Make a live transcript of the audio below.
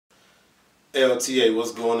LTA,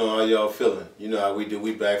 what's going on? How y'all feeling? You know how we do.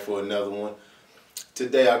 We back for another one.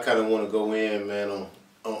 Today I kind of want to go in, man,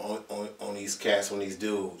 on these cats, on these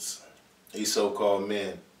dudes, these so-called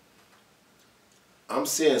men. I'm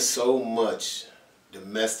seeing so much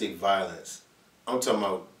domestic violence. I'm talking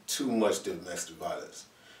about too much domestic violence.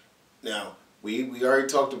 Now, we already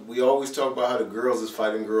talked. We always talk about how the girls is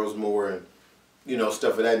fighting girls more, and you know,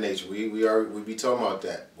 stuff of that nature. We be talking about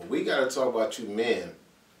that, but we got to talk about you men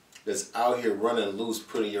that's out here running loose,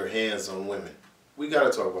 putting your hands on women. We got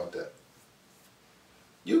to talk about that.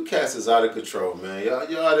 You cats is out of control, man.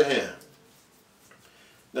 Y'all out of hand.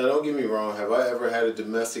 Now, don't get me wrong. Have I ever had a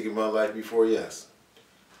domestic in my life before? Yes.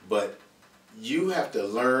 But you have to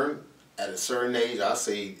learn at a certain age. I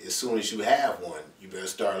say as soon as you have one, you better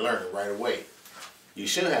start learning right away. You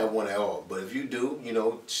shouldn't have one at all. But if you do, you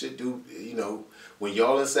know, should do, you know, when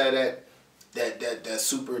y'all inside that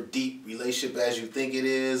super deep relationship as you think it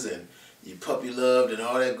is, and you puppy loved and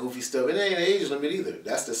all that goofy stuff, it ain't an age limit either.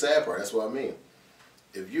 That's the sad part. That's what I mean.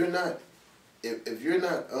 If you're not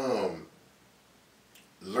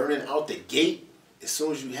learning out the gate as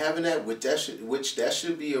soon as you having that, which that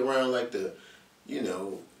should be around like the, you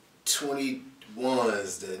know,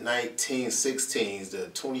 21s, the 1916s, the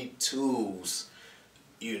 22s,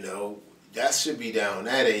 you know, that should be down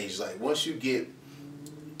that age. Like once you get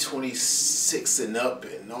 26 and up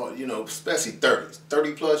and all, you know, especially 30s.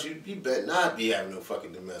 30 plus, you better not be having no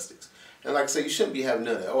fucking domestics. And like I say, you shouldn't be having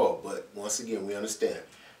none at all. But once again, we understand.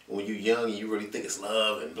 When you're young and you really think it's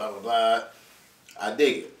love and blah, blah, blah, I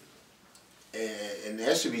dig it. And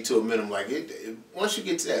that should be to a minimum. Like, once you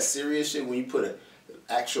get to that serious shit, when you put an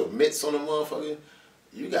actual mitts on a motherfucker,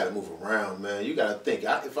 you got to move around, man. You got to think.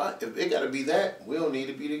 If it got to be that, we don't need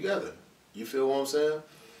to be together. You feel what I'm saying?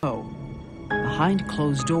 Oh. Behind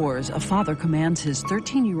closed doors, a father commands his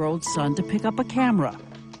 13-year-old son to pick up a camera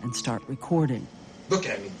and start recording. Look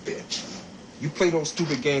at me, bitch. You play those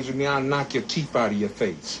stupid games with me, I'll knock your teeth out of your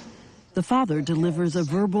face. The father delivers a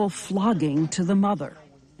verbal flogging to the mother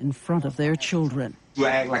in front of their children. You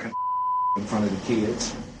act like a in front of the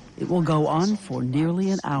kids. It will go on for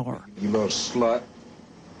nearly an hour. You little slut.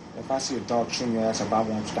 If I see a dog chewing your ass up, I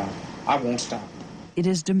won't stop. I won't stop. It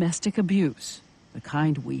is domestic abuse. The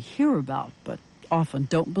kind we hear about, but often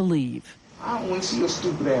don't believe. I don't want to see your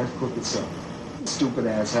stupid ass crooked self. Stupid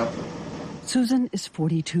ass helper. Susan is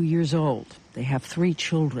 42 years old. They have 3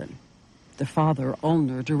 children. The father,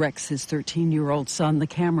 Ulner, directs his 13-year-old son, the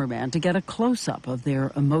cameraman, to get a close-up of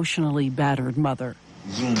their emotionally battered mother.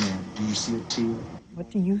 Zoom in. Do you see a tear?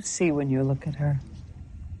 What do you see when you look at her?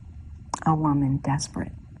 A woman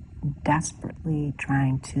desperately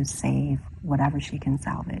trying to save whatever she can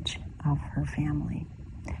salvage of her family,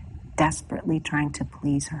 desperately trying to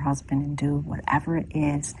please her husband and do whatever it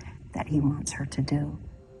is that he wants her to do.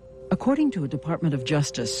 According to a Department of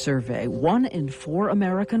Justice survey, 1 in 4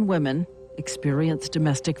 American women experience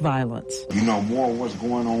domestic violence. You know more of what's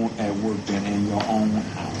going on at work than in your own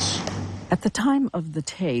house. At the time of the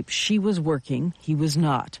tape, she was working, he was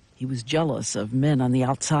not. He was jealous of men on the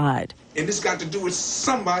outside. And this got to do with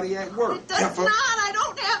somebody at work. It does not. I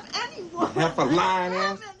don't have anyone. Heifer lying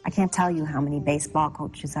ass. I can't tell you how many baseball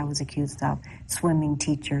coaches I was accused of, swimming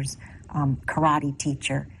teachers, karate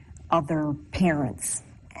teacher, other parents,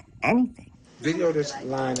 anything. Video this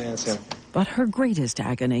lying ass heifer. But her greatest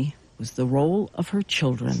agony was the role of her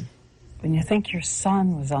children. When you think your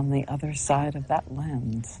son was on the other side of that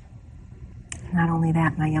lens. Not only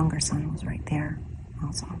that, my younger son was right there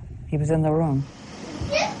also. He was in the room.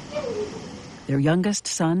 Their youngest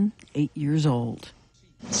son, 8 years old.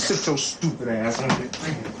 Sit your stupid ass on that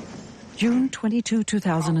thing. June 22,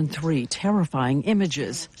 2003, terrifying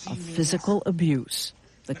images of physical abuse.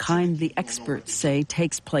 The kind the experts say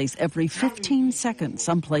takes place every 15 seconds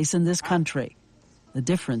someplace in this country. The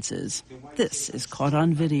difference is, this is caught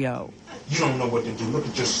on video. You don't know what to do. Look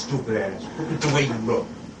at your stupid ass. Look at the way you look.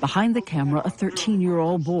 Behind the camera, a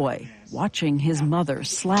 13-year-old boy watching his mother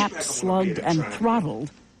slapped, slugged, and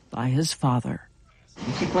throttled by his father.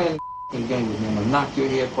 You keep playing the game with me, I'm going to knock your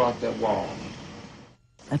head across that wall.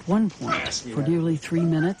 At one point, for nearly 3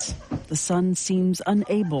 minutes, the son seems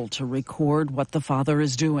unable to record what the father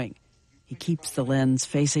is doing. He keeps the lens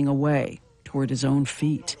facing away toward his own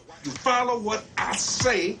feet. You follow what I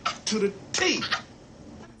say to the T.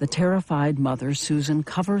 The terrified mother, Susan,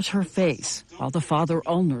 covers her face while the father,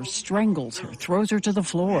 Ulner, strangles her, throws her to the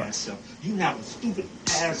floor. You have a stupid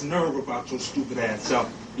ass nerve about your stupid ass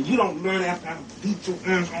self. And you don't learn after I beat your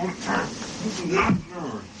ass all the time. You do not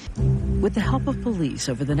learn. With the help of police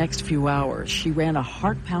over the next few hours, she ran a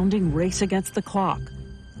heart-pounding race against the clock.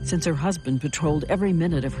 Since her husband patrolled every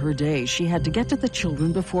minute of her day, she had to get to the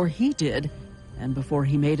children before he did and before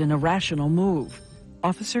he made an irrational move.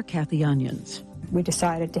 Officer Kathy Onions. We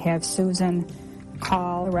decided to have Susan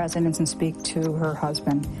call the residence and speak to her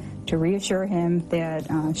husband to reassure him that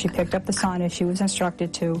she picked up the son as she was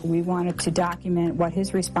instructed to. We wanted to document what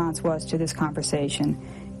his response was to this conversation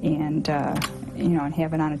and, and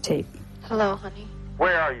have it on a tape. Hello, honey.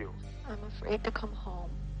 Where are you? I'm afraid to come home.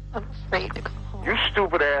 I'm afraid to come home. You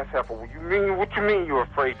stupid ass heifer. What you mean you're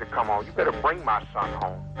afraid to come home? You better bring my son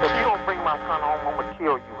home. If you don't bring my son home, I'm gonna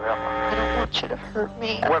kill you, heifer. I don't want you to hurt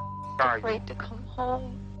me. What I'm are you? afraid to come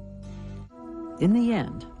home. In the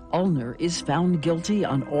end, Ulner is found guilty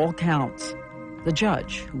on all counts. The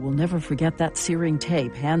judge, who will never forget that searing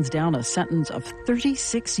tape, hands down a sentence of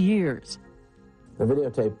 36 years. The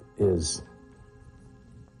videotape is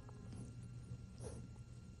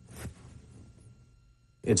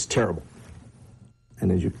it's terrible.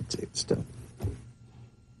 And as you can see, it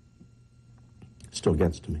still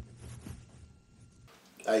gets to me.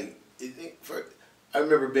 I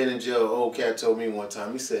remember being in jail. An old cat told me one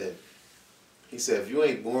time, he said, if you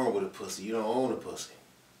ain't born with a pussy, you don't own a pussy.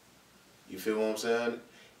 You feel what I'm saying?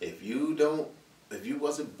 If you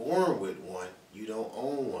wasn't born with one, you don't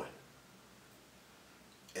own one.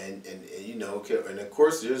 And and of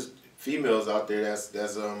course there's females out there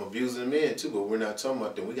that's abusing men too, but we're not talking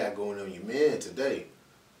about them. We got going on your men today.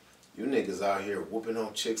 You niggas out here whooping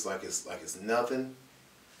on chicks like it's nothing.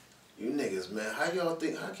 You niggas, man, how y'all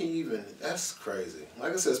think? How can you even? That's crazy.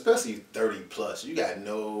 Like I said, especially 30 plus, you got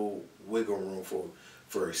no wiggle room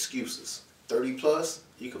for excuses. 30 plus,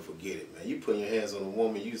 you can forget it, man. You putting your hands on a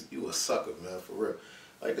woman, you a sucker, man, for real.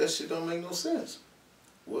 Like that shit don't make no sense.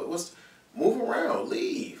 What's move around,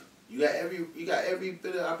 leave. You got every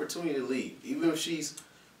bit of opportunity to leave, even if she's,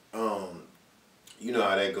 you know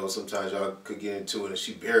how that goes. Sometimes y'all could get into it and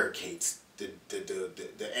she barricades the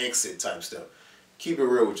exit type stuff. Keep it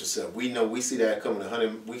real with yourself. We see that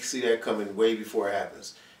coming we see that coming way before it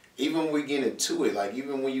happens. Even when we get into it, like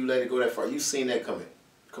even when you let it go that far, you seen that coming.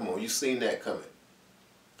 Come on, you seen that coming.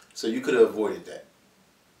 So you could have avoided that.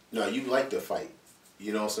 No, you like to fight.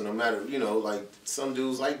 You know, so no matter, like some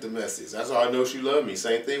dudes like domestics. That's how I know she loved me.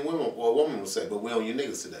 Same thing a woman would say, but we on you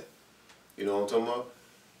niggas today. You know what I'm talking about?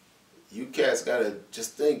 You cats gotta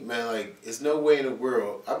just think, man, like, it's no way in the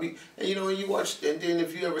world. And you watch, and then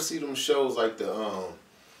if you ever see them shows like the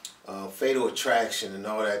Fatal Attraction and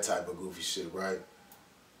all that type of goofy shit, right?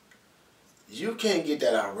 You can't get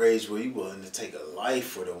that outrage where you willing to take a life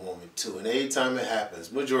for the woman too. And every time it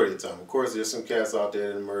happens, majority of the time, of course there's some cats out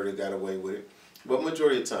there that murder got away with it, but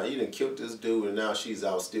majority of the time, you done killed this dude and now she's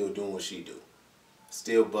out still doing what she do.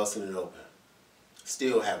 Still busting it open.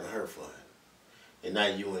 Still having her fun. And now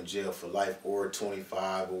you in jail for life or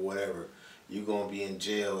 25 or whatever. You gonna be in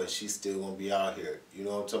jail and she's still gonna be out here. You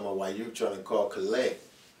know what I'm talking about? While you're trying to call collect,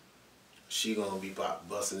 she gonna be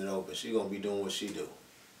busting it open. She gonna be doing what she do.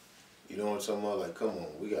 You know what I'm talking about? Like, come on,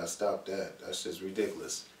 we gotta stop that. That's just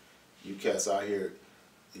ridiculous. You cats out here,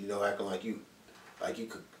 acting like you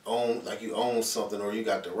could own something or you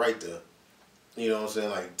got the right to, you know what I'm saying,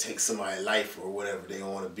 like take somebody's life or whatever. They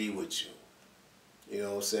don't want to be with you. You know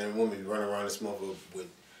what I'm saying? Women run around this motherfucker with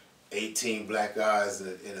 18 black eyes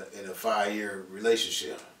in a 5-year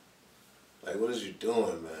relationship. Like, what is you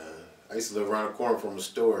doing, man? I used to live around the corner from a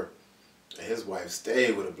store, and his wife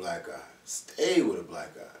stayed with a black eye. Stayed with a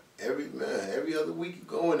black eye. Every other week you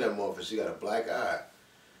go in that motherfucker, she got a black eye.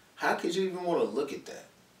 How could you even want to look at that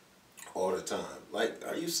all the time? Like,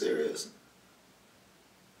 are you serious?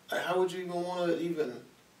 Like, how would you even want to even...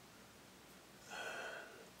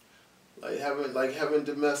 Like having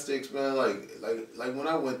domestics, man, like when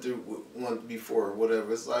I went through one before or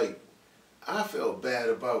whatever, it's like I felt bad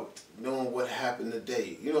about knowing what happened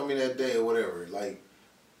today. You know what I mean, that day or whatever. Like,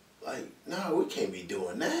 no, we can't be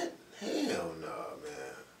doing that. Hell no,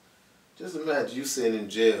 man. Just imagine you sitting in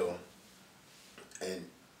jail and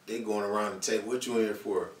they going around and tell you what you in here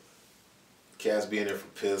for. Cats being there for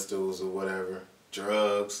pistols or whatever,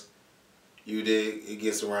 drugs. You dig, it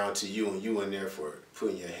gets around to you and you in there for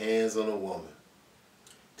putting your hands on a woman.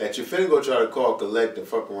 That you're finna go try to call collect and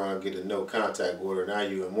fuck around and get a no contact order, now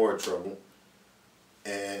you in more trouble.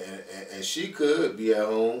 And she could be at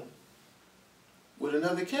home with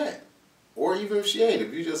another cat. Or even if she ain't,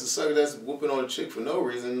 if you just a sucker that's whooping on a chick for no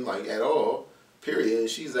reason, like at all, period,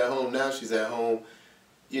 she's at home now, she's at home,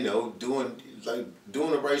 doing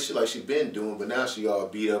the right shit like she been doing, but now she all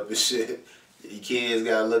beat up and shit. Your kids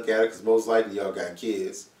gotta look at it because most likely y'all got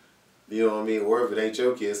kids. You know what I mean? Or if it ain't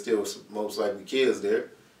your kids, still most likely kids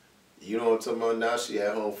there. You know what I'm talking about? Now she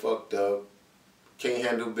at home fucked up. Can't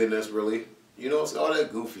handle business really. You know, it's all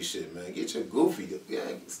that goofy shit, man. Get your goofy.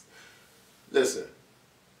 Yeah. Listen,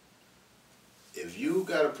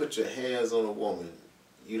 got to put your hands on a woman,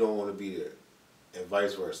 you don't want to be there, and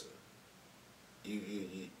vice versa.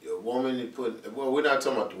 A woman you put, well, we're not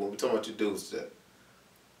talking about the woman, we're talking about your dudes today.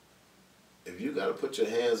 If you got to put your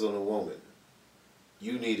hands on a woman,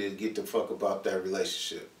 you need to get the fuck about that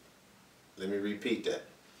relationship. Let me repeat that.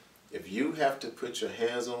 If you have to put your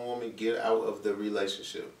hands on a woman, get out of the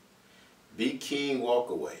relationship. Be king, walk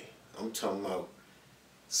away. I'm talking about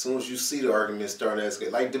as soon as you see the argument starting to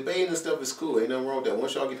escalate. Like debating and stuff is cool, ain't nothing wrong with that.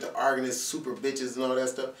 Once y'all get to arguing, super bitches and all that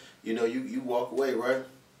stuff, you know, you walk away, right?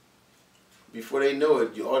 Before they know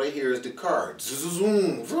it, all they hear is the car.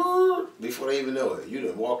 Zoom, zoom, before they even know it. You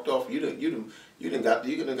done walked off, you done got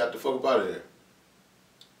the fuck up out of there.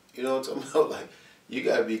 You know what I'm talking about? Like, you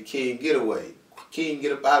gotta be king, get away. King,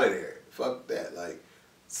 get up out of there. Fuck that. Like,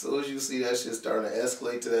 as soon as you see that shit starting to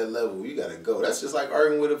escalate to that level, you gotta go. That's just like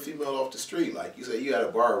arguing with a female off the street. Like, you say you got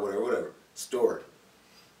a bar or whatever, store.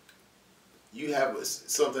 You have,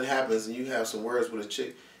 something happens and you have some words with a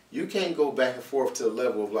chick. You can't go back and forth to the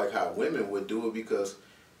level of like how women would do it because,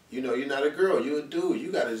 you know, you're not a girl, you're a dude.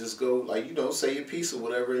 You gotta just go, like, you know, say your piece or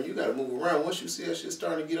whatever, and you gotta move around. Once you see that shit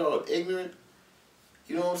starting to get all ignorant,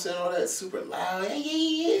 you know what I'm saying, all that super loud, yeah,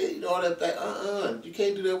 you know, all that back, you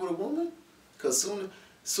can't do that with a woman. Because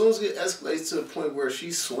soon as it escalates to the point where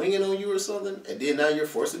she's swinging on you or something, and then now you're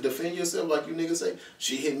forced to defend yourself like you niggas say,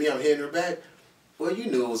 she hit me, I'm hitting her back. Well,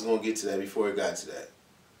 you knew it was going to get to that before it got to that.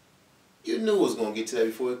 You knew it was going to get to that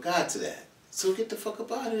before it got to that. So get the fuck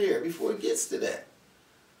up out of there before it gets to that.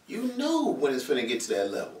 You know when it's finna get to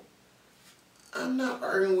that level. I'm not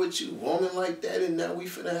arguing with you, woman, like that, and now we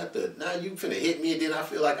finna have to, now you finna hit me and then I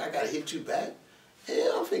feel like I gotta hit you back.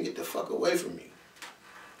 Hell, I'm finna get the fuck away from you.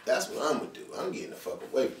 That's what I'm gonna do. I'm getting the fuck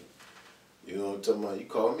away from you. You know what I'm talking about? You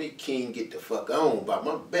call me king, get the fuck on about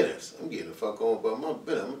my business. I'm getting the fuck on about my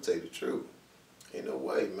business. I'm gonna tell you the truth. Ain't no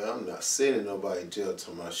way, man. I'm not sending nobody to jail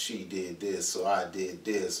talking about she did this, so I did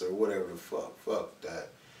this, or whatever the fuck. Fuck that.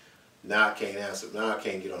 Now I can't answer. Now I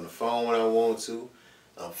can't get on the phone when I want to.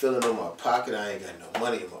 I'm feeling on my pocket. I ain't got no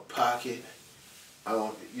money in my pocket. I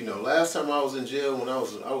don't. You know, last time I was in jail, when I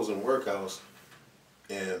was in workhouse,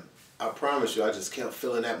 and I promise you, I just kept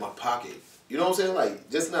feeling at my pocket. You know what I'm saying? Like,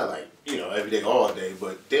 just not like, you know, every day, all day,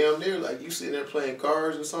 but damn near like you sitting there playing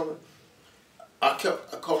cards or something. I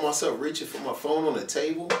caught myself reaching for my phone on the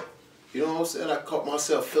table. You know what I'm saying? I caught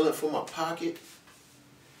myself feeling for my pocket.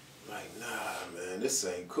 Like, nah, man, this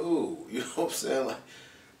ain't cool. You know what I'm saying? Like,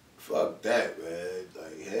 fuck that, man.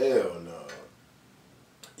 Like, hell no.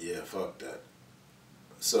 Yeah, fuck that.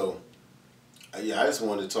 So, yeah, I just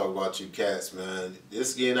wanted to talk about you cats, man.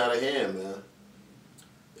 It's getting out of hand, man.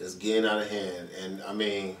 It's getting out of hand. And, I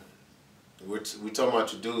mean, we talking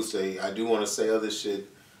about your dudes today. I do want to say other shit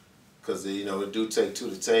because, you know, it do take two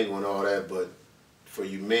to tango and all that. But for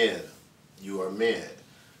you men, you are men.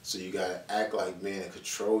 So you got to act like men and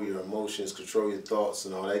control your emotions, control your thoughts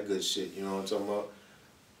and all that good shit. You know what I'm talking about?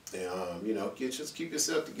 And, you know, just keep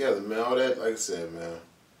yourself together, man. All that, like I said, man,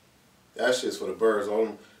 that shit's for the birds. All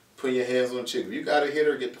them putting your hands on the chick. If you got to hit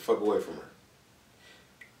her, get the fuck away from her.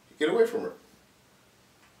 Get away from her.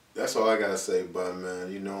 That's all I got to say about it,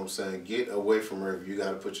 man. You know what I'm saying? Get away from her if you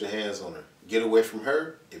got to put your hands on her. Get away from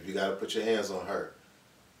her if you got to put your hands on her.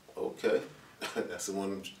 Okay. That's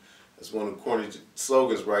one of the corny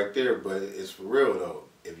slogans right there, but it's for real, though.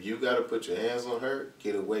 If you got to put your hands on her,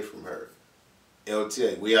 get away from her.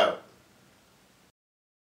 LTA, we out.